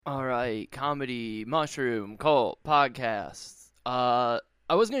All right, comedy, mushroom, cult, podcasts. I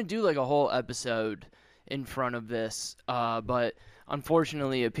was gonna do like a whole episode in front of this, but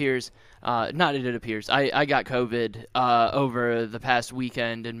unfortunately, it appears, not it appears. I got COVID over the past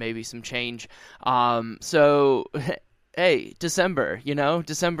weekend and maybe some change. So hey, December,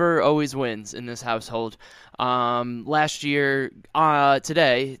 December always wins in this household. Last year,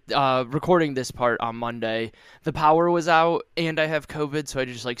 today, recording this part on Monday, the power was out and I have COVID, so I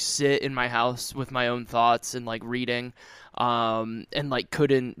just like sit in my house with my own thoughts and like reading, and like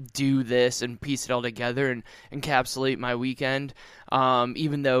couldn't do this and piece it all together and encapsulate my weekend.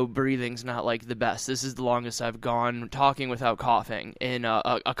 Even though breathing's not like the best, this is the longest I've gone talking without coughing in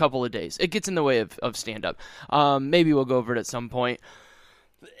a couple of days. It gets in the way of stand up. Maybe we'll go over it at some point.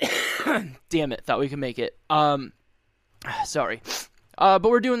 Damn it, thought we could make it. Sorry. But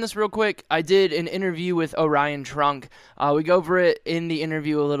we're doing this real quick. I did an interview with Orion Trunk. We go over it in the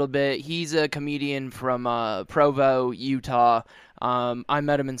interview a little bit. He's a comedian from Provo, Utah. I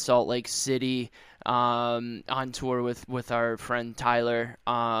met him in Salt Lake City on tour with our friend Tyler.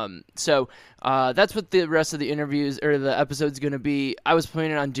 So that's what the rest of the interviews or the episode's going to be. I was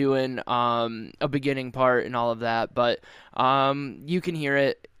planning on doing a beginning part and all of that, but you can hear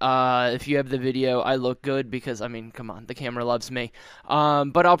it. If you have the video, I look good because, I mean, come on, the camera loves me.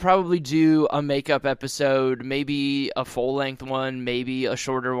 But I'll probably do a makeup episode, maybe a full-length one, maybe a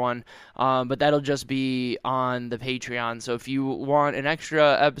shorter one, but that'll just be on the Patreon. So if you want an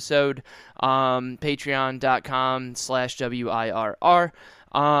extra episode, patreon.com/WIRR.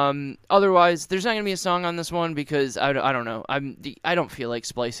 Otherwise, there's not gonna be a song on this one because I don't know. I don't feel like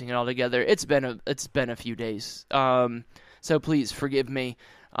splicing it all together. It's been a few days. So please forgive me.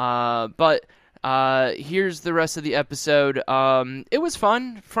 But here's the rest of the episode. It was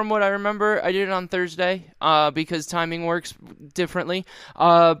fun from what I remember. I did it on Thursday because timing works differently.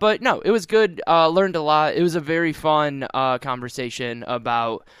 But no, it was good. Learned a lot. It was a very fun conversation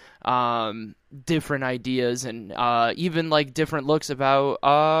about different ideas and even like different looks about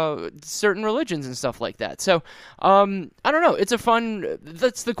certain religions and stuff like that. So I don't know.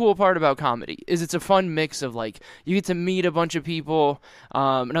 That's the cool part about comedy is it's a fun mix of like you get to meet a bunch of people.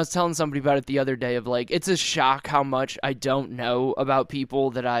 And I was telling somebody about it the other day of like it's a shock how much I don't know about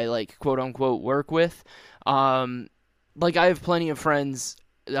people that I like quote unquote work with. Like I have plenty of friends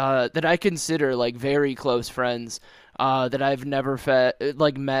that I consider like very close friends that I've never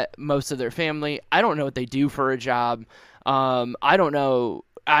met most of their family. I don't know what they do for a job. I don't know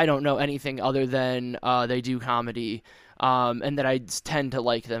anything other than they do comedy. And that I tend to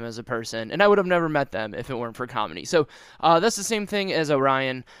like them as a person. And I would have never met them if it weren't for comedy. So that's the same thing as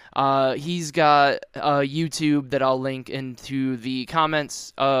Orion. He's got YouTube that I'll link into the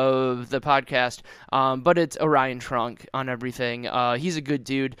comments of the podcast. But it's Orion Trunk on everything. He's a good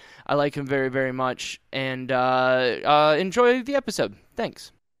dude. I like him very, very much. And enjoy the episode.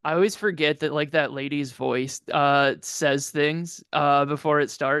 Thanks. I always forget that like that lady's voice says things before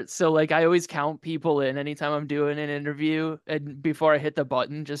it starts. So like I always count people in anytime I'm doing an interview and before I hit the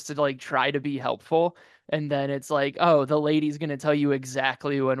button just to like try to be helpful. And then it's like, oh, the lady's gonna tell you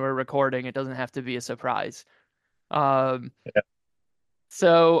exactly when we're recording. It doesn't have to be a surprise. Um Yeah.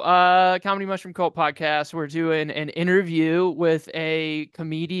 so Comedy Mushroom Cult podcast, we're doing an interview with a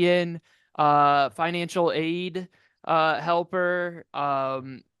comedian, financial aid helper,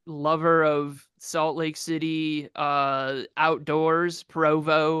 lover of Salt Lake City outdoors,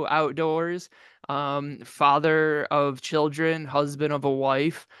 Provo outdoors, father of children, husband of a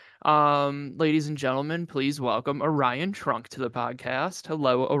wife. Ladies and gentlemen, please welcome Orion Trunk to the podcast.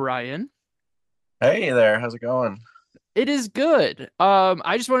 Hello, Orion. Hey there, how's it going? It is good.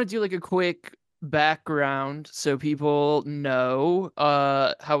 I just want to do like a quick background so people know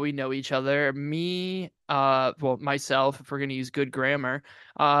how we know each other. Myself, if we're gonna use good grammar,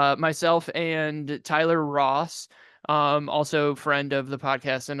 myself and Tyler Ross, also friend of the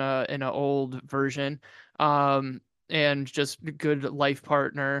podcast in a old version, and just good life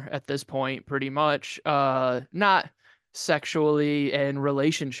partner at this point, pretty much. Not sexually and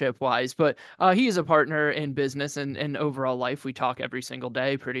relationship wise, but he is a partner in business and overall life. We talk every single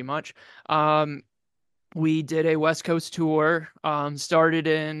day, pretty much. Um, we did a West Coast tour, started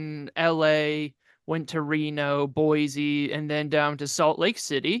in LA, went to Reno, Boise, and then down to Salt Lake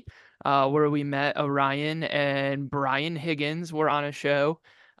City, where we met Orion and Brian Higgins were on a show.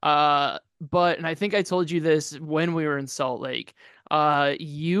 And I think I told you this when we were in Salt Lake.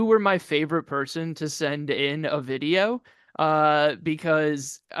 You were my favorite person to send in a video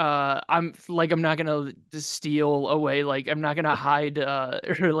because I'm not gonna steal away, like I'm not gonna hide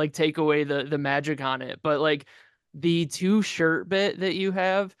or like take away the magic on it, but like the two shirt bit that you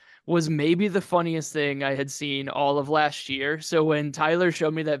have was maybe the funniest thing I had seen all of last year. So when Tyler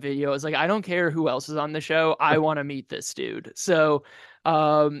showed me that video, I was like, I don't care who else is on the show. I want to meet this dude. So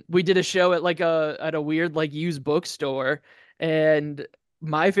we did a show at a weird like used bookstore, and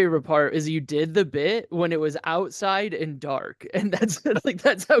my favorite part is you did the bit when it was outside and dark, and that's like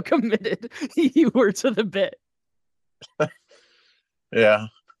that's how committed you were to the bit. Yeah,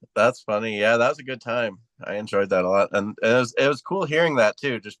 that's funny. Yeah, that was a good time. I enjoyed that a lot, and it was cool hearing that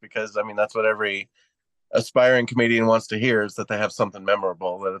too. Just because I mean that's what every aspiring comedian wants to hear is that they have something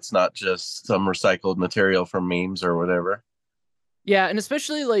memorable. That it's not just some recycled material from memes or whatever. Yeah, and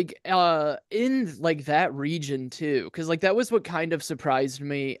especially like in like that region too, because like that was what kind of surprised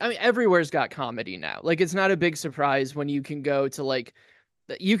me. I mean, everywhere's got comedy now. Like it's not a big surprise when you can go to like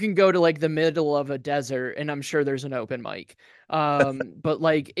the middle of a desert and I'm sure there's an open mic. But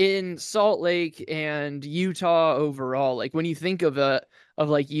like in Salt Lake and Utah overall, like when you think of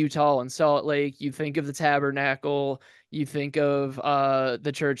like Utah and Salt Lake, you think of the Tabernacle, you think of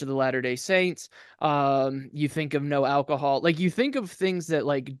the Church of the Latter-day Saints, you think of no alcohol. Like you think of things that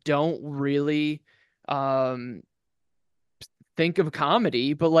like don't really um think of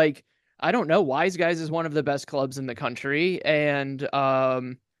comedy, but like I don't know, Wise Guys is one of the best clubs in the country, and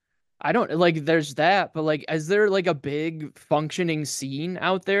I don't like there's that, but like is there like a big functioning scene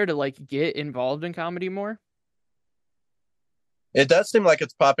out there to like get involved in comedy more? It does seem like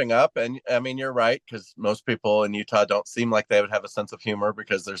it's popping up, and I mean you're right because most people in Utah don't seem like they would have a sense of humor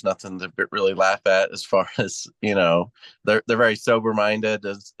because there's nothing to really laugh at as far as they're very sober minded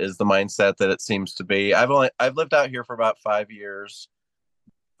is the mindset that it seems to be. I've lived out here for about 5 years,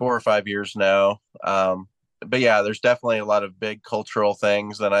 4 or 5 years now. But yeah, there's definitely a lot of big cultural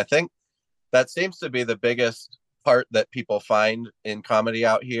things, and I think that seems to be the biggest part that people find in comedy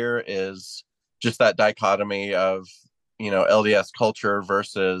out here is just that dichotomy of LDS culture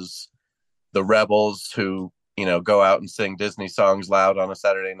versus the rebels who go out and sing Disney songs loud on a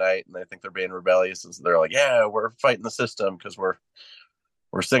Saturday night and they think they're being rebellious, and so they're like, yeah, we're fighting the system because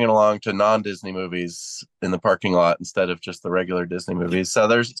we're singing along to non-Disney movies in the parking lot instead of just the regular Disney movies. So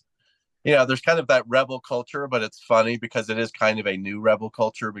there's kind of that rebel culture, but it's funny because it is kind of a new rebel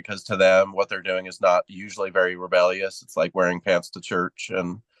culture because to them what they're doing is not usually very rebellious. It's like wearing pants to church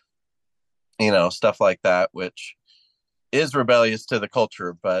and stuff like that, which is rebellious to the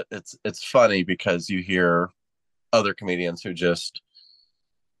culture, but it's funny because you hear other comedians who just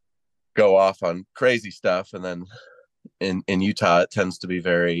go off on crazy stuff, and then in Utah it tends to be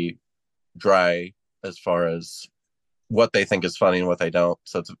very dry as far as what they think is funny and what they don't.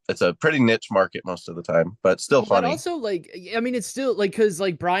 So it's a pretty niche market most of the time, but still Well, that funny. also like I mean it's still like because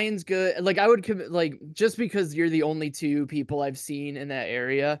like Brian's good. Like I would like just because you're the only two people I've seen in that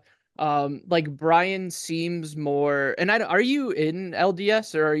area. Like Brian seems more. And are you in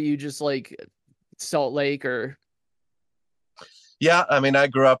LDS or are you just like Salt Lake or Yeah, I mean, I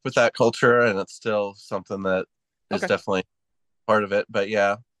grew up with that culture, and it's still something that is okay? definitely part of it. But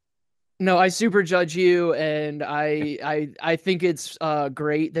yeah, No, I super judge you, and I think it's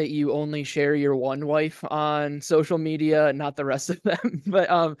great that you only share your one wife on social media, not the rest of them.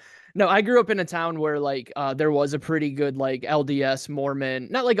 But no, I grew up in a town where like there was a pretty good like LDS Mormon,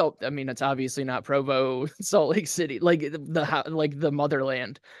 not like oh, I mean it's obviously not Provo, Salt Lake City, like like the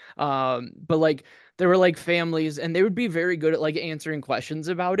motherland. But like there were like families, and they would be very good at like answering questions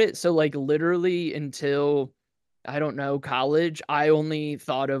about it. So like literally until I don't know, college, I only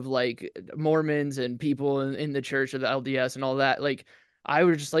thought of like Mormons and people in the church of the LDS and all that. Like, I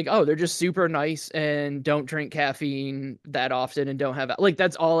was just like, oh, they're just super nice and don't drink caffeine that often and don't have like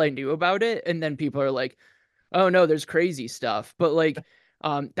that's all I knew about it. And then people are like, oh no, there's crazy stuff. But like,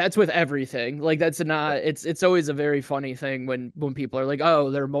 that's with everything. Like, that's not. It's always a very funny thing when people are like, oh,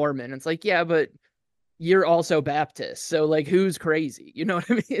 they're Mormon. It's like, yeah, but you're also Baptist. So like who's crazy? You know what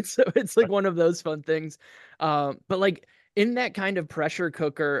I mean? So it's like one of those fun things. But like in that kind of pressure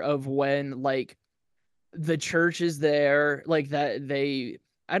cooker of when like the church is there, like that they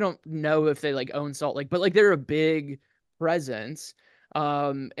I don't know if they like own Salt Lake, but like they're a big presence.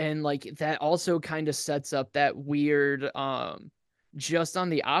 And like that also kind of sets up that weird just on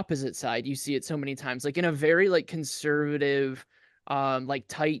the opposite side, you see it so many times, like in a very like conservative, like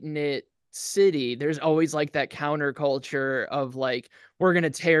tight knit city, there's always like that counterculture of like, we're gonna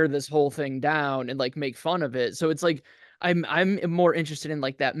tear this whole thing down and like make fun of it. So it's like I'm more interested in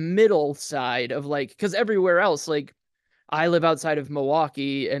like that middle side of like because everywhere else like I live outside of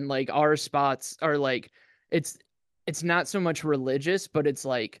Milwaukee and like our spots are like it's it's not so much religious but it's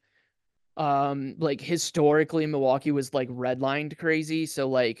like Like historically Milwaukee was like redlined crazy, so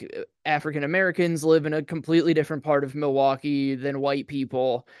like African Americans live in a completely different part of Milwaukee than white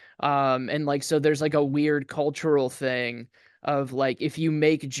people. And like so there's like a weird cultural thing of like if you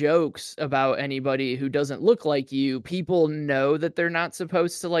make jokes about anybody who doesn't look like you, people know that they're not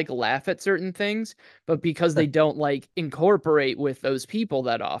supposed to like laugh at certain things, but because they don't like incorporate with those people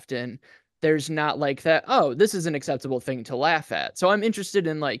that often, there's not like that, oh, this is an acceptable thing to laugh at. So I'm interested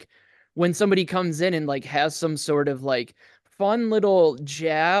in like when somebody comes in and like has some sort of like fun little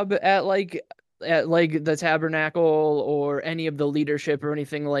jab at like the tabernacle or any of the leadership or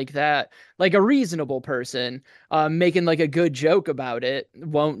anything like that, like a reasonable person making like a good joke about it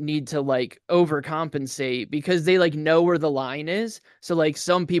won't need to like overcompensate because they like know where the line is. So like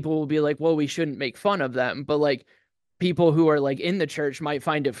some people will be like, well, we shouldn't make fun of them, but like people who are like in the church might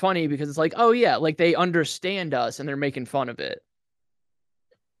find it funny because it's like, oh yeah, like they understand us and they're making fun of it.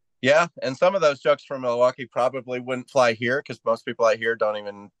 Yeah, and some of those jokes from Milwaukee probably wouldn't fly here because most people out here don't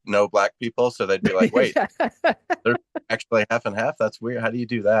even know black people, so they'd be like, "Wait, they're actually half and half. That's weird. How do you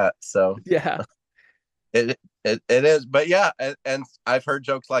do that?" So Yeah. it is, but yeah, and I've heard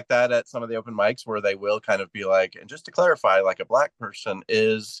jokes like that at some of the open mics where they will kind of be like, and just to clarify, like a black person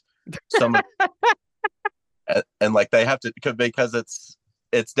is someone, and like they have to because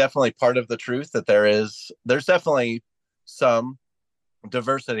it's definitely part of the truth that there's definitely some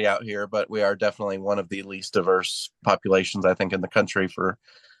diversity out here, but we are definitely one of the least diverse populations, I think, in the country for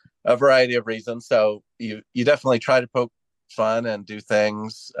a variety of reasons. So you definitely try to poke fun and do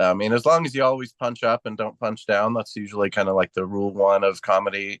things. I mean, as long as you always punch up and don't punch down, that's usually kind of like the rule one of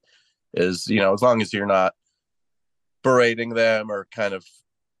comedy. Is as long as you're not berating them or kind of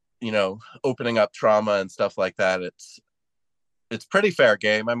opening up trauma and stuff like that, it's pretty fair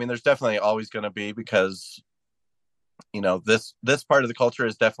game. I mean, there's definitely always going to be because this part of the culture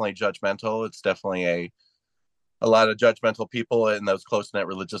is definitely judgmental. It's definitely a lot of judgmental people in those close knit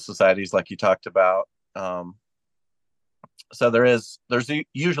religious societies, like you talked about. So there's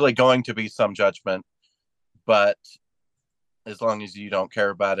usually going to be some judgment, but as long as you don't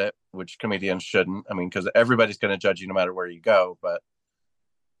care about it, which comedians shouldn't. I mean, because everybody's going to judge you no matter where you go. But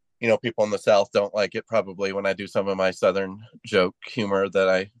people in the South don't like it probably when I do some of my Southern joke humor that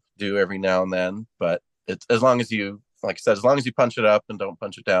I do every now and then. But it's as long as you, like I said, as long as you punch it up and don't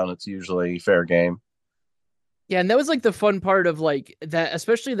punch it down, it's usually fair game. Yeah, and that was like the fun part of like that,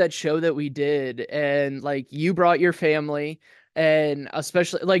 especially that show that we did, and like you brought your family, and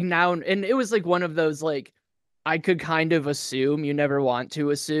especially like now, and it was like one of those like I could kind of assume you never want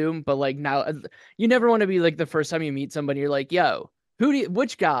to assume, but like now you never want to be like the first time you meet somebody, you're like, yo,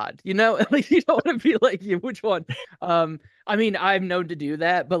 which God, like you don't want to be like, which one? I mean, I'm known to do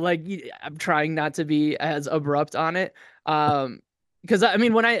that, but like I'm trying not to be as abrupt on it. Because I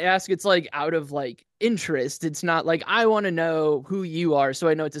mean, when I ask, it's like out of like interest. It's not like I want to know who you are, so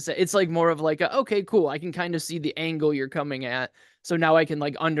I know what to say. It's like more of like, okay, cool. I can kind of see the angle you're coming at, so now I can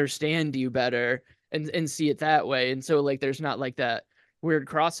like understand you better and see it that way. And so like, there's not like that weird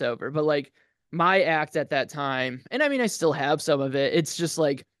crossover. But like my act at that time, and I mean, I still have some of it. It's just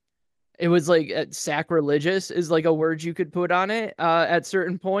like it was like sacrilegious is like a word you could put on it at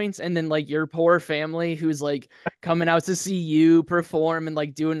certain points, and then like your poor family who's like coming out to see you perform and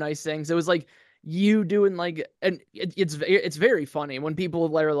like doing nice things. It was like you doing like, and it's very funny when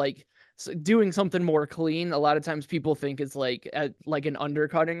people are like doing something more clean. A lot of times people think it's like like an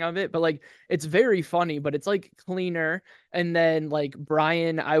undercutting of it, but like it's very funny, but it's like cleaner. And then like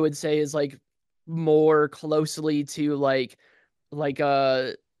Brian, I would say, is like more closely to like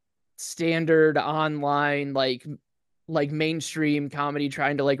a standard online like mainstream comedy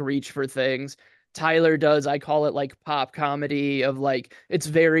trying to like reach for things. Tyler does, I call it like pop comedy of like it's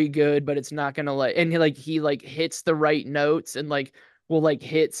very good but it's not gonna like, and he like hits the right notes and like will like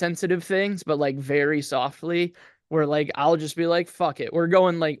hit sensitive things but like very softly, where like I'll just be like fuck it, we're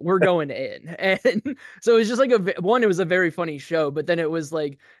going in. And so it's just like it was a very funny show, but then it was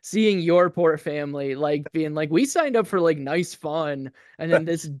like seeing your poor family like being like we signed up for like nice fun, and then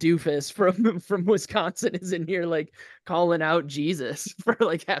this doofus from Wisconsin is in here like calling out Jesus for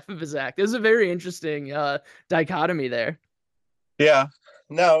like half of his act. It was a very interesting dichotomy there. Yeah,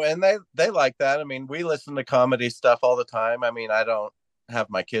 no, and they like that. I mean, we listen to comedy stuff all the time. I mean, I don't have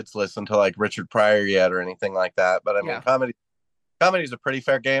my kids listen to like Richard Pryor yet or anything like that, but I mean, Yeah. comedy is a pretty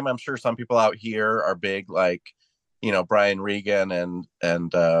fair game. I'm sure some people out here are big, like Brian Regan and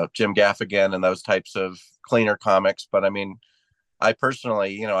Jim Gaffigan and those types of cleaner comics. But I mean, I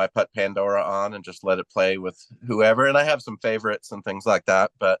personally, I put Pandora on and just let it play with whoever, and I have some favorites and things like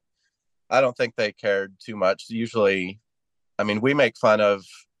that. But I don't think they cared too much. Usually, I mean, we make fun of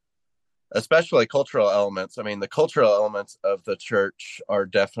especially cultural elements. I mean, the cultural elements of the church are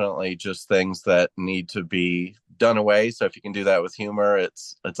definitely just things that need to be done away. So if you can do that with humor,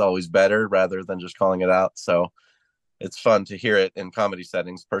 it's always better rather than just calling it out. So it's fun to hear it in comedy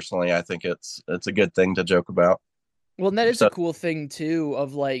settings. Personally, I think it's a good thing to joke about. Well, and that is a So cool thing too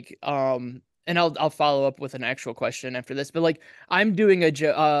of like and I'll follow up with an actual question after this, but like I'm doing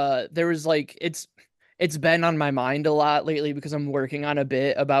there was like it's been on my mind a lot lately because I'm working on a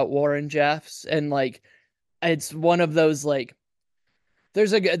bit about Warren Jeffs and like it's one of those like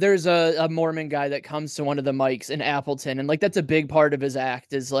there's a Mormon guy that comes to one of the mics in Appleton, and like that's a big part of his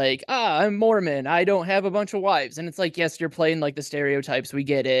act is like, I'm Mormon, I don't have a bunch of wives, and it's like, yes, you're playing like the stereotypes, we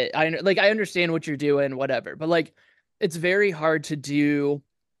get it, I understand what you're doing, whatever, but like, it's very hard to do.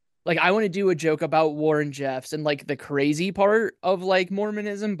 Like, I want to do a joke about Warren Jeffs and like the crazy part of like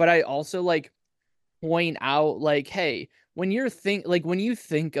Mormonism, but I also like point out like, hey, when you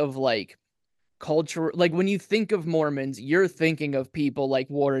think of like culture, like when you think of Mormons, you're thinking of people like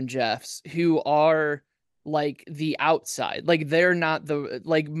Warren Jeffs who are like the outside. Like they're not the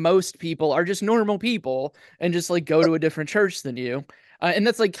like most people are just normal people and just like go to a different church than you. And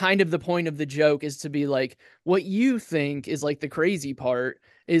that's like kind of the point of the joke is to be like what you think is like the crazy part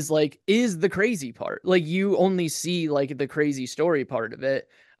is the crazy part. Like you only see like the crazy story part of it.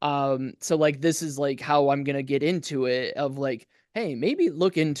 So like this is like how I'm gonna get into it of like hey, maybe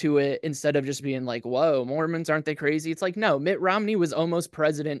look into it instead of just being like, whoa, Mormons, aren't they crazy? It's like, no, Mitt Romney was almost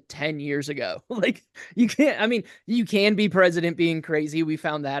president 10 years ago. Like, you can't, I mean, you can be president being crazy. We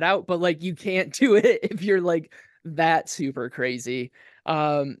found that out, but like, you can't do it if you're like that super crazy.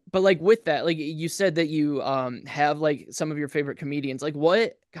 But like with that, like you said that you have like some of your favorite comedians. Like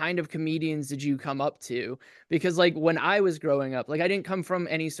what kind of comedians did you come up to? Because like when I was growing up, like I didn't come from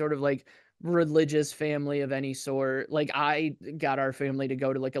any sort of like religious family of any sort. Like I got our family to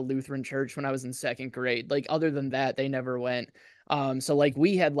go to like a Lutheran church when I was in second grade. Like other than that, they never went. So like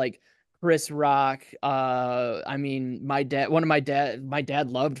we had like Chris Rock. I mean, my dad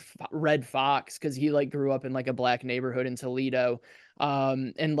loved Red Fox because he like grew up in like a black neighborhood in Toledo.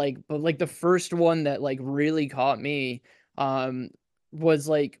 And like, but like the first one that like really caught me, um, was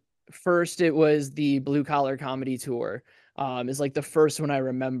like first it was the Blue Collar Comedy Tour is like the first one I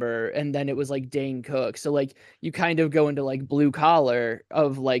remember. And then it was like Dane Cook. So like you kind of go into like blue collar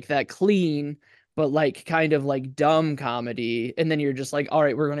of like that clean, but like kind of like dumb comedy. And then you're just like, all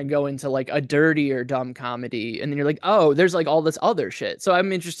right, we're gonna go into like a dirtier dumb comedy. And then you're like, oh, there's like all this other shit. So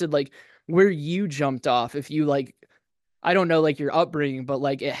I'm interested like where you jumped off if you like I don't know like your upbringing, but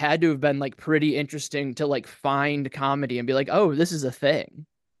like it had to have been like pretty interesting to like find comedy and be like, oh, this is a thing.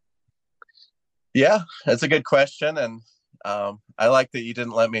 yeah, that's a good question, and I like that you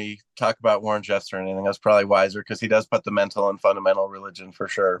didn't let me talk about Warren Jeffs or anything. That's probably wiser because he does put the mental and fundamental religion for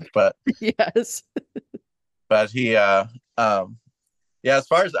sure. Yes. But he yeah, as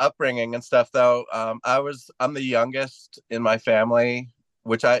far as upbringing and stuff though, I'm the youngest in my family,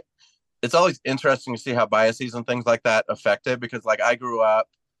 which I it's always interesting to see how biases and things like that affect it because like I grew up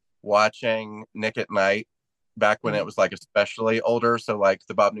watching Nick at Night back when it Mhm. was like especially older. So like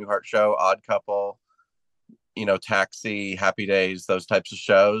the Bob Newhart show, Odd Couple, Taxi, Happy Days, those types of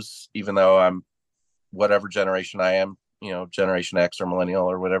shows, even though I'm whatever generation I am, Generation X or millennial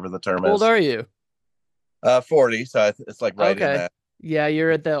or whatever the term How old is. are you? 40. So it's like right in Okay. that. Yeah, you're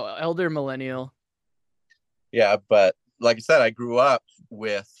at the elder millennial. Yeah. But like I said, I grew up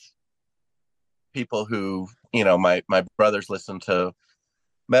with people who, my brothers listened to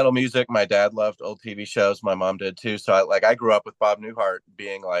metal music. My dad loved old TV shows. My mom did too. So I grew up with Bob Newhart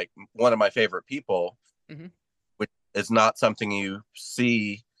being like one of my favorite people, Hmm. which is not something you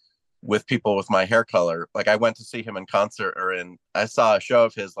see with people with my hair color. Like I went to see him in concert I saw a show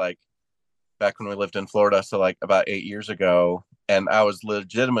of his like back when we lived in Florida. So like about 8 years ago. And I was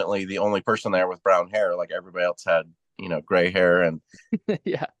legitimately the only person there with brown hair. Like everybody else had, gray hair and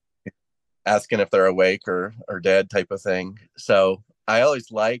Yeah. asking if they're awake or dead type of thing. So I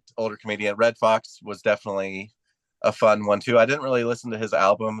always liked older comedian. Red Fox was definitely a fun one too. I didn't really listen to his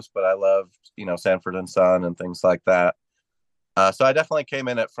albums, but I loved, Sanford and Son and things like that. So I definitely came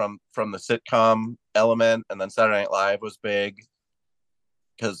in it from the sitcom element, and then Saturday Night Live was big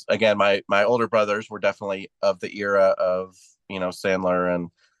because again, my older brothers were definitely of the era of Sandler and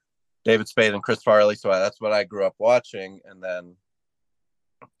David Spade and Chris Farley. So that's what I grew up watching, and then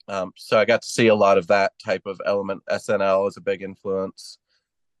so I got to see a lot of that type of element. SNL is a big influence.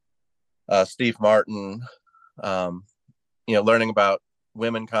 Steve Martin, um, learning about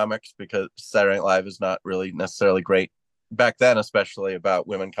women comics because Saturday Night Live is not really necessarily great back then, especially about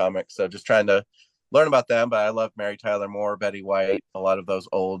women comics. So just trying to learn about them. But I love Mary Tyler Moore, Betty White, a lot of those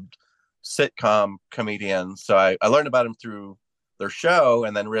old sitcom comedians. So I learned about them through their show,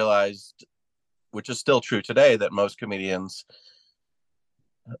 and then realized, which is still true today, that most comedians,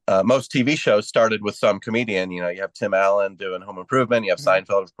 most TV shows started with some comedian. You know, you have Tim Allen doing Home Improvement, you have Mhm.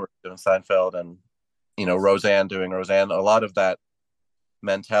 Seinfeld, of course, doing Seinfeld, and Roseanne doing Roseanne. A lot of that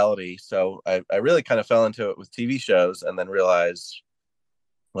mentality. So I really kind of fell into it with TV shows, and then realized,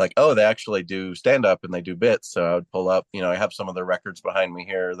 like, oh, they actually do stand up and they do bits. So I would pull up, I have some of the records behind me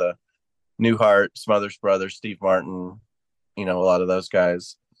here, the Newhart, Smothers Brothers, Steve Martin, a lot of those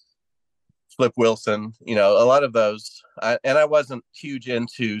guys, Flip Wilson, a lot of those. And I wasn't huge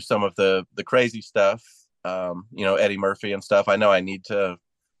into some of the crazy stuff, Eddie Murphy and stuff. I know I need to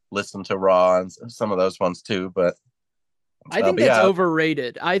listen to Raw and some of those ones too, I think but that's yeah,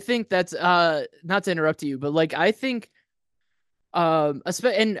 overrated. I think that's not to interrupt you, but like I think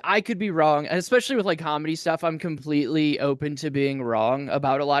and I could be wrong, and especially with like comedy stuff, I'm completely open to being wrong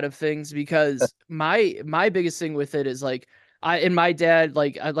about a lot of things because my biggest thing with it is like and my dad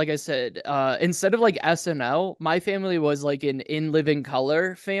like I said, instead of like SNL, my family was like an in living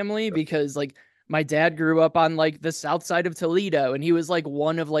color family because like my dad grew up on like the south side of Toledo and he was like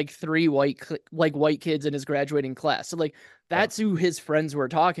one of like three white kids in his graduating class. So like that's who his friends were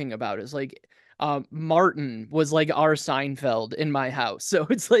talking about is like Martin was like our Seinfeld in my house. So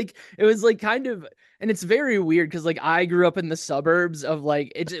it was like kind of, and it's very weird because like I grew up in the suburbs of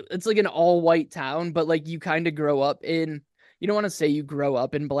like it's like an all white town, but like you kind of grow up in, you don't want to say you grow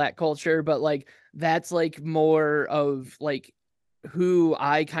up in black culture, but like that's like more of like who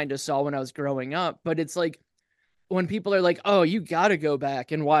I kind of saw when I was growing up. But it's like when people are like, "Oh, you got to go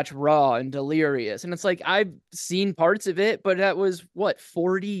back and watch Raw and Delirious," and it's like I've seen parts of it, but that was what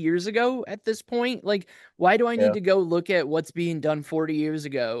 40 years ago at this point. Like, why do I need yeah, to go look at what's being done 40 years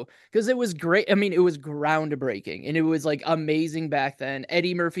ago? Because it was great. I mean, it was groundbreaking and it was like amazing back then.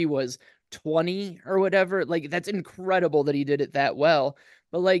 Eddie Murphy was 20 or whatever. Like, that's incredible that he did it that well.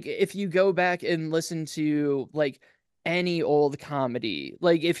 But like, if you go back and listen to like any old comedy,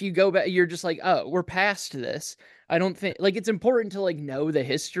 like if you go back, you're just like, oh, we're past this. I don't think like it's important to like know the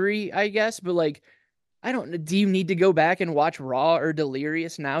history, I guess, but like I don't do you need to go back and watch Raw or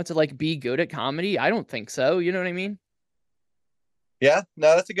Delirious now to like be good at comedy? I don't think so. You know what I mean? yeah.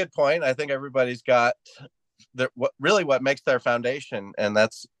 No, that's a good point. I think everybody's got what makes their foundation, and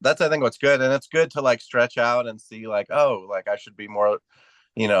that's I think what's good, and it's good to like stretch out and see, like, oh, like I should be more,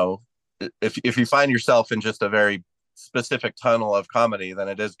 you know if you find yourself in just a very specific tunnel of comedy, then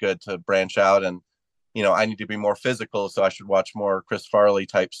it is good to branch out, and I need to be more physical, so I should watch more Chris Farley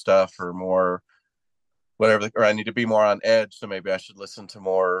type stuff, or more whatever, or I need to be more on edge, so maybe I should listen to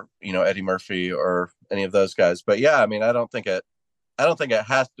more, Eddie Murphy or any of those guys. But yeah, I mean, I don't think it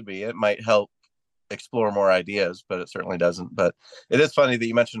has to be. It might help explore more ideas, but it certainly doesn't. But it is funny that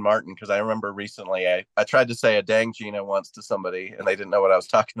you mentioned Martin, because I remember recently I tried to say a dang Gina once to somebody and they didn't know what I was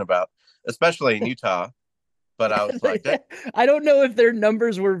talking about, especially in Utah. But I was like, I don't know if their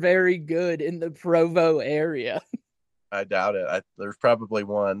numbers were very good in the Provo area. I doubt it. There's probably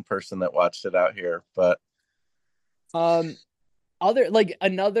one person that watched it out here, but Um, other like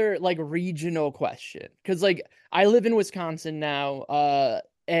another like regional question because like I live in Wisconsin now,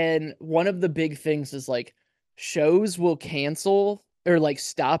 and one of the big things is like shows will cancel or like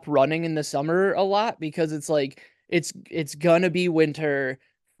stop running in the summer a lot because it's like it's gonna be winter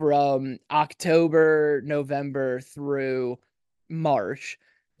from October, November through March.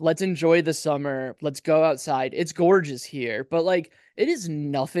 Let's enjoy the summer. Let's go outside. It's gorgeous here, but like it is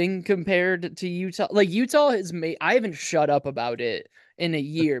nothing compared to Utah. Like Utah has made I haven't shut up about it in a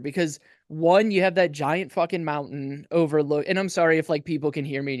year because one, you have that giant fucking mountain overlook, and I'm sorry if like people can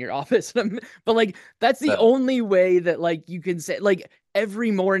hear me in your office, but like that's the no. only way that like you can say like every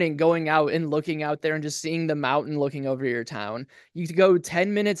morning going out and looking out there and just seeing the mountain looking over your town. You could go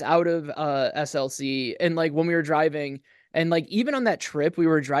 10 minutes out of SLC, and like when we were driving and like even on that trip we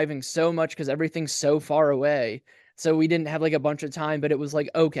were driving so much because everything's so far away, so we didn't have like a bunch of time, but it was like,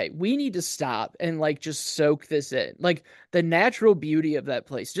 okay, we need to stop and like just soak this in. Like the natural beauty of that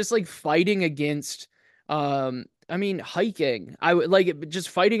place, just like fighting against I mean hiking. I would like it, just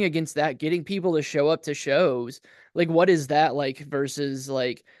fighting against that, getting people to show up to shows. Like what is that like versus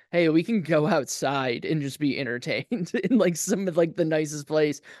like, hey, we can go outside and just be entertained in like some of like the nicest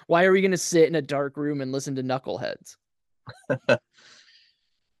place. Why are we gonna sit in a dark room and listen to knuckleheads?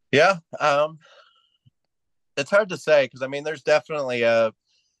 Yeah, it's hard to say, because I mean, there's definitely a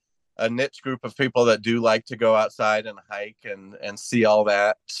niche group of people that do like to go outside and hike and see all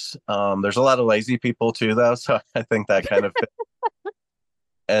that. There's a lot of lazy people too, though, so I think that kind of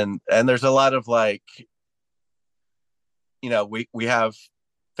and there's a lot of like, we have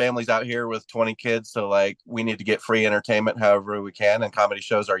families out here with 20 kids, so like we need to get free entertainment however we can, and comedy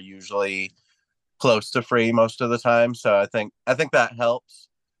shows are usually close to free most of the time. So I think that helps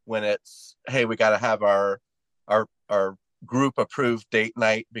when it's, hey, we got to have our group approved date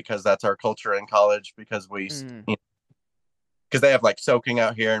night because that's our culture in college, because Mm. because they have like soaking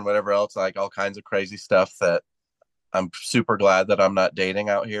out here and whatever else, like all kinds of crazy stuff that I'm super glad that I'm not dating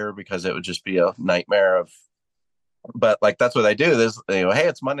out here, because it would just be a nightmare of. But like that's what I do. There's, hey,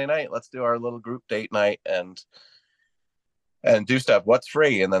 it's Monday night, let's do our little group date night and do stuff. What's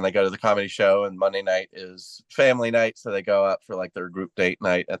free? And then they go to the comedy show, and Monday night is family night, so they go out for like their group date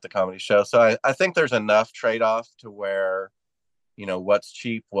night at the comedy show. So I think there's enough trade-off to where, what's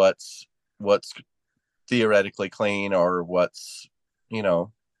cheap, what's theoretically clean, or what's, you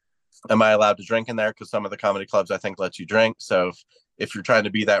know am I allowed to drink in there? Because some of the comedy clubs I think let you drink. So if you're trying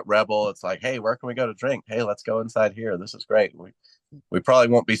to be that rebel, it's like, hey, where can we go to drink? Hey, let's go inside here, this is great. We probably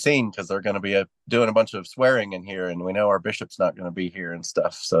won't be seen because they're going to be doing a bunch of swearing in here, and we know our bishop's not going to be here and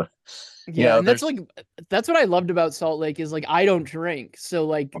stuff. So, Yeah, and there's that's what I loved about Salt Lake is like I don't drink. So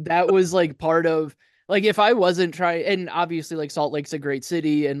like that was like part of like if I wasn't trying, and obviously like Salt Lake's a great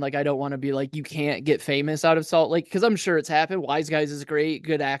city, and like I don't want to be like you can't get famous out of Salt Lake because I'm sure it's happened. Wise Guys is great,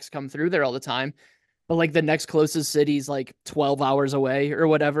 good acts come through there all the time. But like the next closest city's like 12 hours away or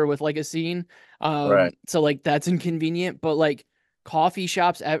whatever with like a scene. right. So like that's inconvenient, but like coffee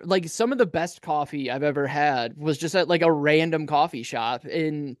shops, like some of the best coffee I've ever had was just at like a random coffee shop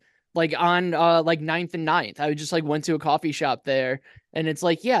in like on like Ninth and Ninth. I just like went to a coffee shop there, and it's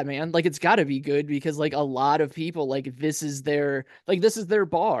like, yeah, man, like it's got to be good because like a lot of people like this is their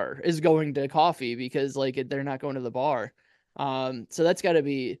bar is going to coffee because like they're not going to the bar. So that's got to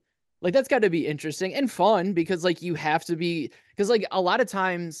be interesting and fun because like you have to be because like a lot of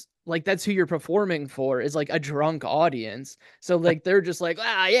times like that's who you're performing for is like a drunk audience. So like they're just like,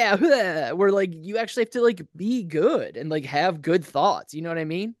 ah, yeah, bleh. Where like you actually have to like be good and like have good thoughts. You know what I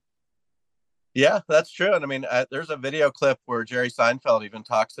mean? Yeah, that's true. And I mean, there's a video clip where Jerry Seinfeld even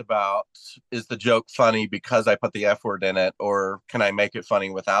talks about, is the joke funny because I put the F word in it, or can I make it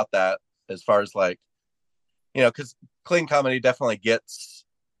funny without that? As far as like, because clean comedy definitely gets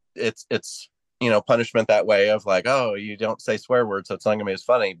it's punishment that way of like, oh, you don't say swear words, so it's not gonna be as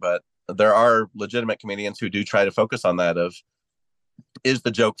funny. But there are legitimate comedians who do try to focus on that of, is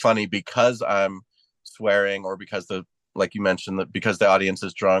the joke funny because I'm swearing, or because the, like you mentioned, that because the audience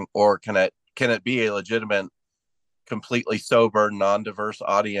is drunk, or can it be a legitimate, completely sober, non-diverse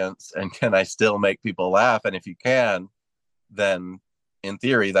audience, and can I still make people laugh? And if you can, then in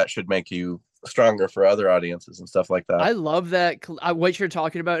theory that should make you stronger for other audiences and stuff like that. I love that what you're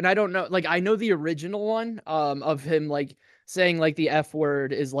talking about, and I don't know, like I know the original one, of him like saying like the F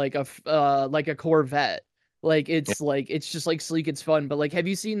word is like a Corvette, Yeah. like it's just like sleek, it's fun. But like, have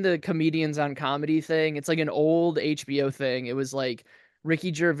you seen the comedians on comedy thing? It's like an old HBO thing. It was like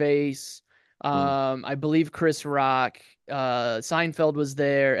Ricky Gervais, Mm. I believe Chris Rock, Seinfeld was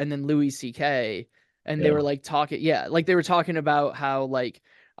there, and then Louis C.K. And they Yeah. were like talking, yeah, like they were talking about how like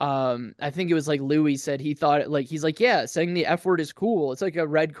I think it was like Louis said he thought it like he's like, yeah, saying the F word is cool. It's like a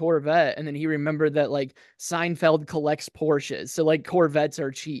red Corvette. And then he remembered that like Seinfeld collects Porsches. So like Corvettes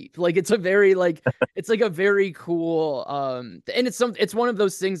are cheap. Like it's a very like it's like a very cool and it's one of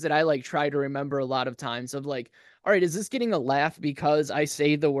those things that I like try to remember a lot of times of like, all right, is this getting a laugh because I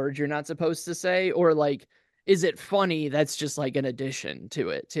say the word you're not supposed to say? Or like, is it funny? That's just like an addition to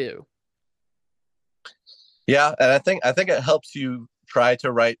it too. Yeah, and I think it helps you try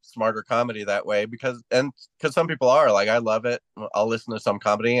to write smarter comedy that way, because some people are like, I love it. I'll listen to some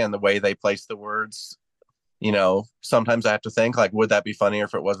comedy, and the way they place the words, sometimes I have to think like, would that be funnier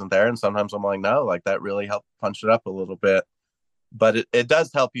if it wasn't there? And sometimes I'm like, no, like that really helped punch it up a little bit. But it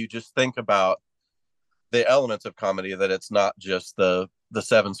does help you just think about the elements of comedy, that it's not just the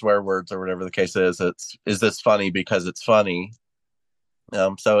seven swear words or whatever the case is. It's, is this funny because it's funny?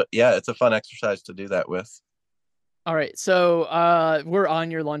 So yeah, it's a fun exercise to do that with. All right, so we're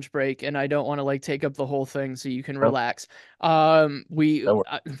on your lunch break, and I don't want to like take up the whole thing, so you can No, relax. no.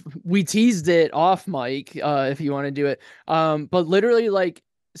 We teased it off mic, if you want to do it. But literally like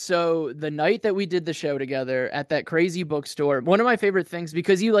so the night that we did the show together at that crazy bookstore, one of my favorite things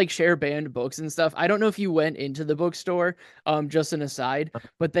because you like share banned books and stuff. I don't know if you went into the bookstore, just an aside,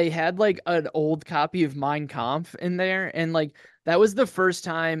 but they had like an old copy of Mein Kampf in there, and like that was the first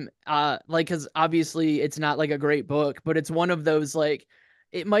time like because obviously it's not like a great book, but it's one of those like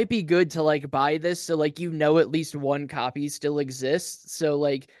it might be good to like buy this so like at least one copy still exists so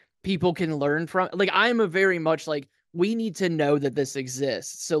like people can learn from like I'm a very much like we need to know that this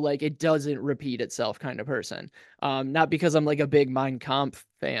exists so like it doesn't repeat itself kind of person. Not because I'm like a big Mein Kampf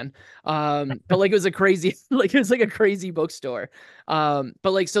fan. But like it was a crazy like it was like a crazy bookstore. But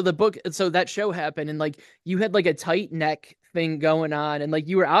like so the book so that show happened and like you had like a tight neck thing going on and like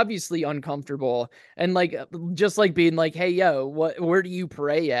you were obviously uncomfortable and like just like being like hey yo where do you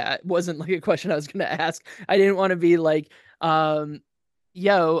pray at wasn't like a question I was gonna ask. I didn't want to be like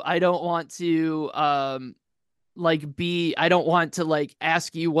yo I don't want to like be I don't want to like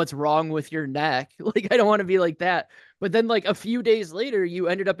ask you what's wrong with your neck. Like I don't want to be like that. But then like a few days later you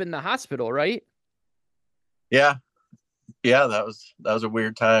ended up in the hospital, right? Yeah, yeah, that was a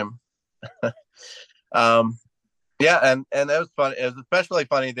weird time. um, yeah, and it was fun. It was especially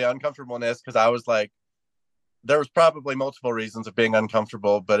funny the uncomfortableness because I was like, there was probably multiple reasons of being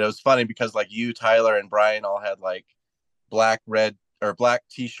uncomfortable, but it was funny because like you, Tyler, and Brian all had like black, red, or black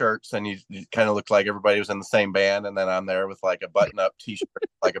t-shirts, and you kind of looked like everybody was in the same band, and then I'm there with like a button-up t-shirt,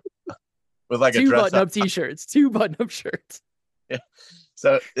 like a with like a Two dress button up. up t-shirts, two button up shirts. Yeah.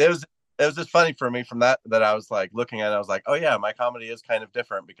 So it was just funny for me from that I was like looking at it, I was like, oh yeah, my comedy is kind of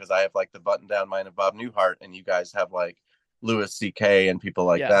different because I have like the button down mine of Bob Newhart, and you guys have like Louis C.K. and people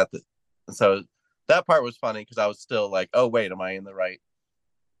like Yeah. that. And so that part was funny because I was still like, oh wait, am I in the right?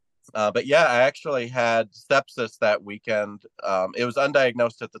 But yeah, I actually had sepsis that weekend. It was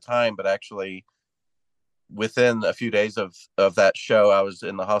undiagnosed at the time, but actually within a few days of that show, I was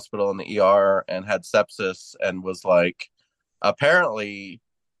in the hospital in the ER and had sepsis and was like, apparently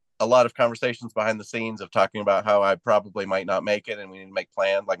a lot of conversations behind the scenes of talking about how I probably might not make it and we need to make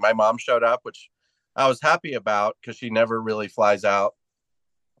plans. Like my mom showed up, which I was happy about because she never really flies out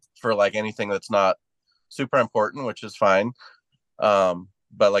for like anything that's not super important, which is fine.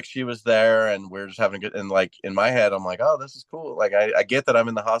 But like she was there and we're just having a good, and like in my head I'm like, oh, this is cool. Like I get that I'm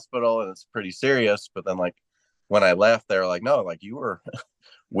in the hospital and it's pretty serious, but then like when I left they were like, no, like you were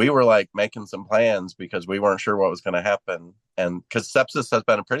we were like making some plans because we weren't sure what was going to happen. And because sepsis has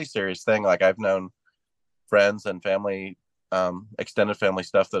been a pretty serious thing, like I've known friends and family, extended family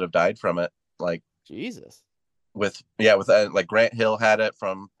stuff that have died from it, like Jesus. with like Grant Hill had it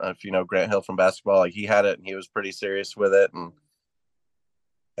from, if you know Grant Hill from basketball, like he had it and he was pretty serious with it. And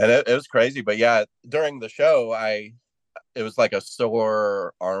it was crazy. But yeah, during the show it was like a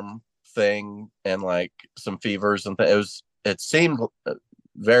sore arm thing and like some fevers and it seemed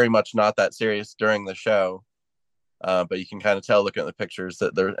very much not that serious during the show. But you can kind of tell looking at the pictures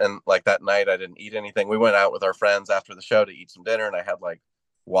that there, and like that night I didn't eat anything. We went out with our friends after the show to eat some dinner and I had like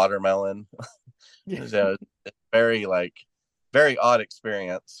watermelon. Yeah. So it's very like very odd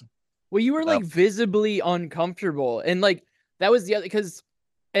experience. Well, you were Um, like visibly uncomfortable, and like that was the other because,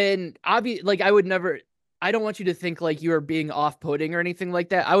 and obvious like I would never. I don't want you to think like you are being off-putting or anything like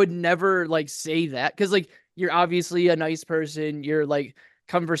that. I would never like say that because like you're obviously a nice person. You're like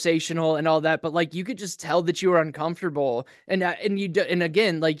conversational and all that, but like you could just tell that you were uncomfortable, and and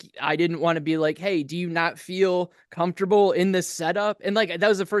again like I didn't want to be like, hey, do you not feel comfortable in this setup? And like that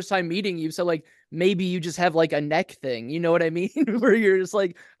was the first time meeting you, so like maybe you just have like a neck thing, you know what I mean? Where you're just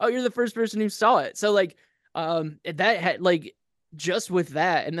like, oh, you're the first person who saw it. So like that had like just with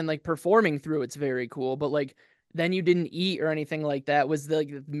that and then like performing through it's very cool, but like then you didn't eat or anything like that. Was the,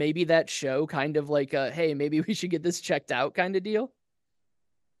 like maybe that show kind of like a hey, maybe we should get this checked out kind of deal?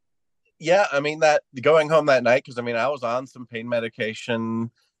 yeah, I mean that going home that night, because I mean I was on some pain medication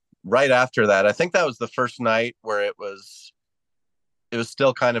right after that. I think that was the first night where it was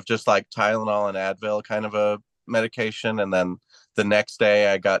still kind of just like Tylenol and Advil kind of a medication, and then the next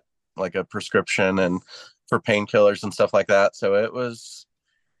day I got like a prescription and for painkillers and stuff like that. So it was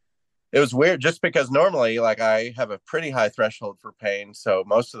weird just because normally like I have a pretty high threshold for pain, so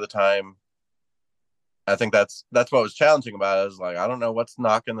most of the time I think that's what was challenging about it. Is like I don't know what's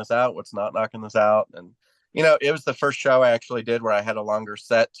knocking this out, what's not knocking this out. And you know, it was the first show I actually did where I had a longer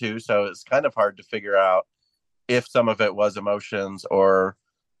set too, so it's kind of hard to figure out if some of it was emotions or,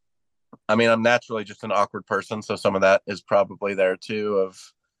 I mean, I'm naturally just an awkward person, so some of that is probably there too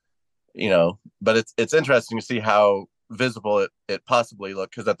of, you know, but it's interesting to see how visible it possibly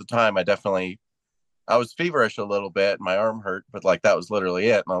looked, because at the time I was feverish a little bit, my arm hurt, but like that was literally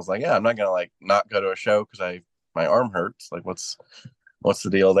it. And I was like, yeah, I'm not gonna like not go to a show because I my arm hurts. Like what's the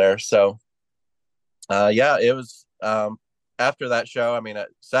deal there? So yeah, it was after that show, I mean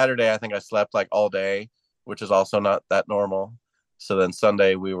Saturday I think I slept like all day, which is also not that normal. So then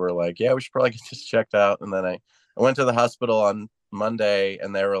Sunday we were like, yeah, we should probably get this checked out. And then I went to the hospital on Monday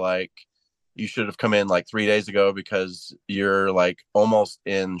and they were like, you should have come in like 3 days ago because you're like almost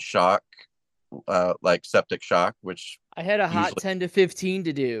in shock, like septic shock, which I had a hot usually. 10 to 15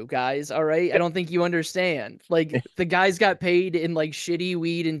 to do, guys. All right. I don't think you understand. Like the guys got paid in like shitty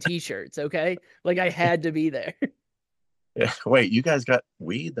weed and t-shirts, okay? Like I had to be there. Yeah. Wait, you guys got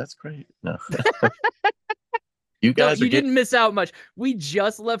weed? That's great. No, you No, guys are you getting. didn't miss out much. We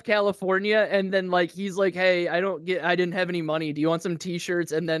just left California and then like he's like, "Hey, I didn't have any money. Do you want some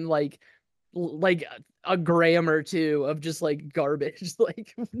t-shirts?" And then like a gram or two of just like garbage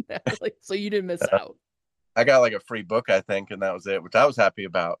like so you didn't miss out. I got like a free book, I think, and that was it, which I was happy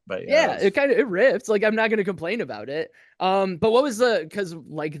about. But yeah, it Yeah, it was. kind of it rips. Like I'm not gonna complain about it. But what was the because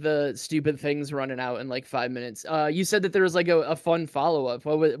like the stupid things running out in like 5 minutes. You said that there was like a fun follow up.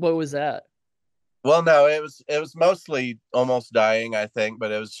 What was that? Well, no, it was mostly almost dying, I think,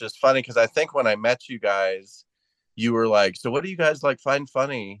 but it was just funny because I think when I met you guys, you were like, "So what do you guys like find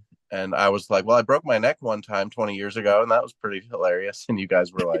funny?" And I was like, "Well, I broke my neck one time 20 years ago, and that was pretty hilarious." And you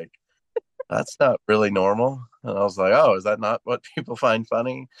guys were like, "That's not really normal." And I was like, "Oh, is that not what people find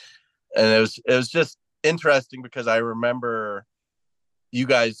funny?" And it was just interesting because I remember you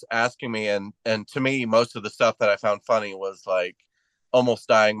guys asking me, and to me most of the stuff that I found funny was like almost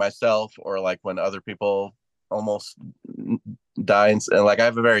dying myself, or like when other people almost die, and like I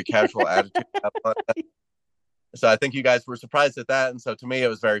have a very casual attitude about it. So I think you guys were surprised at that, and so to me it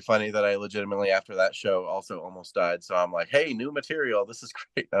was very funny that I legitimately after that show also almost died. So I'm like, hey, new material, this is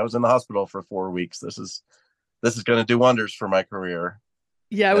great. I was in the hospital for 4 weeks. This is going to do wonders for my career.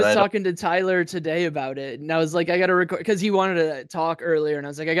 Yeah, I And was I know. talking to Tyler today about it, and I was like, I gotta record because he wanted to talk earlier, and I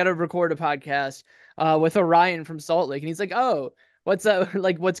was like, I gotta record a podcast with Orion from Salt Lake, and he's like, oh, what's up?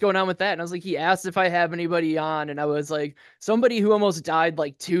 Like, what's going on with that? And I was like, he asked if I have anybody on, and I was like, somebody who almost died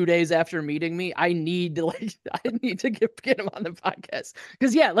like 2 days after meeting me. I need to like, I need to get him on the podcast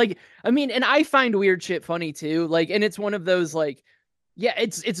because yeah, like, I mean, and I find weird shit funny too, like, and it's one of those like yeah,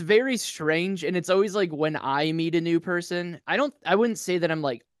 it's very strange and it's always like when I meet a new person, I wouldn't say that I'm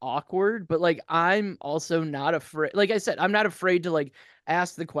like awkward, but like I'm also not afraid. Like I said, I'm not afraid to like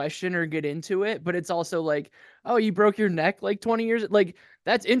ask the question or get into it, but it's also like, "Oh, you broke your neck like 20 years like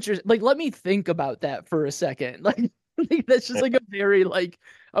that's interesting. Like let me think about that for a second." Like that's just like a very like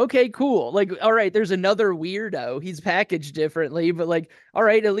okay, cool. Like all right, there's another weirdo. He's packaged differently, but like all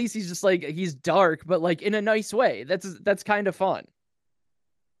right, at least he's just like he's dark, but like in a nice way. That's kind of fun.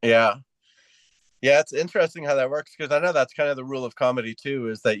 Yeah. Yeah, it's interesting how that works because I know that's kind of the rule of comedy too,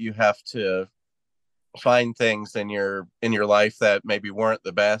 is that you have to find things in your life that maybe weren't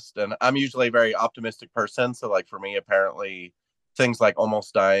the best. And I'm usually a very optimistic person, so like for me, apparently, things like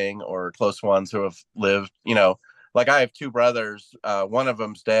almost dying or close ones who have lived, like I have two brothers. One of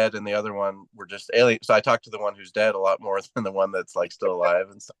them's dead, and the other one were just alien. So I talk to the one who's dead a lot more than the one that's like still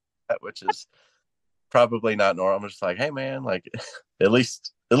alive and stuff, like that, which is probably not normal. I'm just like, hey man, like at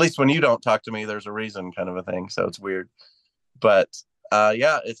least when you don't talk to me, there's a reason, kind of a thing. So it's weird, but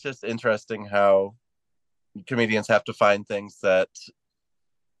yeah, it's just interesting how comedians have to find things that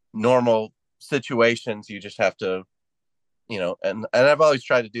normal situations you just have to, and I've always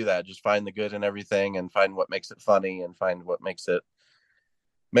tried to do that, just find the good in everything and find what makes it funny and find what makes it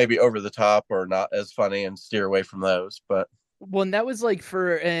maybe over the top or not as funny and steer away from those. But Well, and that was like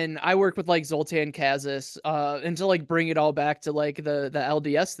and I work with like Zoltan Kazis, and to like bring it all back to like the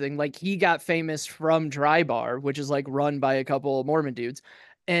LDS thing, like he got famous from Dry Bar, which is like run by a couple of Mormon dudes.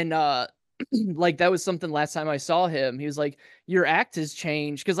 And like that was something last time I saw him. He was like, your act has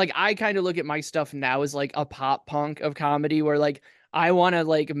changed. Cause like I kind of look at my stuff now as like a pop punk of comedy where like I want to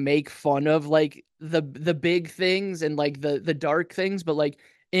like make fun of like the big things and like the dark things, but like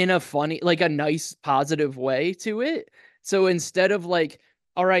in a funny, like a nice positive way to it. So instead of like,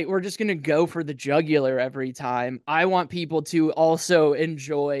 all right, we're just gonna go for the jugular every time. I want people to also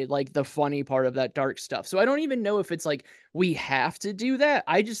enjoy like the funny part of that dark stuff. So I don't even know if it's like we have to do that.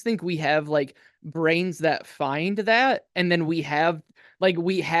 I just think we have like brains that find that, and then we have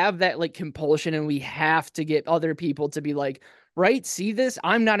that like compulsion, and we have to get other people to be like, right, see this?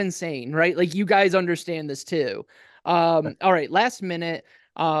 I'm not insane, right? Like you guys understand this too. All right, last minute.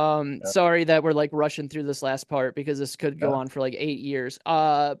 Sorry that we're like rushing through this last part because this could go uh, on for like 8 years.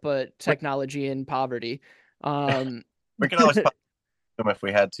 But we, technology and poverty. Um, we can always pop them if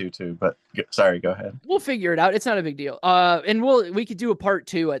we had to too, but sorry, go ahead. we'll figure it out. It's not a big deal. And we could do a part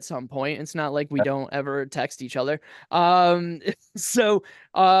two at some point. It's not like we don't ever text each other. So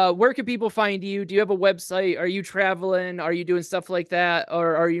where can people find you? Do you have a website? Are you traveling? Are you doing stuff like that,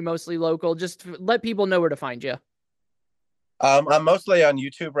 or are you mostly local? Just let people know where to find you. I'm mostly on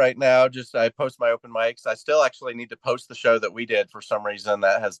YouTube right now. Just I post my open mics. I still actually need to post the show that we did for some reason.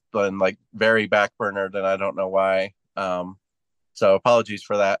 That has been like very backburnered, and I don't know why. So apologies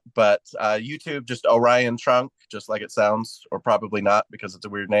for that. But YouTube, just Orion Trunk, just like it sounds, or probably not because it's a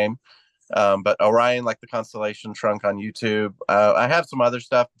weird name. But Orion, like the constellation, shrunk on YouTube. I have some other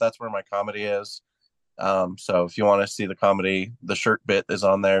stuff, but that's where my comedy is. So if you want to see the comedy, the shirt bit is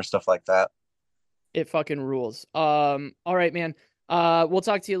on there, stuff like that. It fucking rules. All right, man. We'll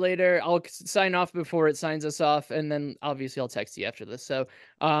talk to you later. I'll sign off before it signs us off, and then obviously I'll text you after this. So,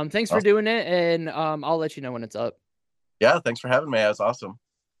 thanks for Awesome. doing it, and I'll let you know when it's up. Yeah, thanks for having me. That was awesome.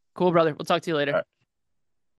 Cool, brother. We'll talk to you All later. right.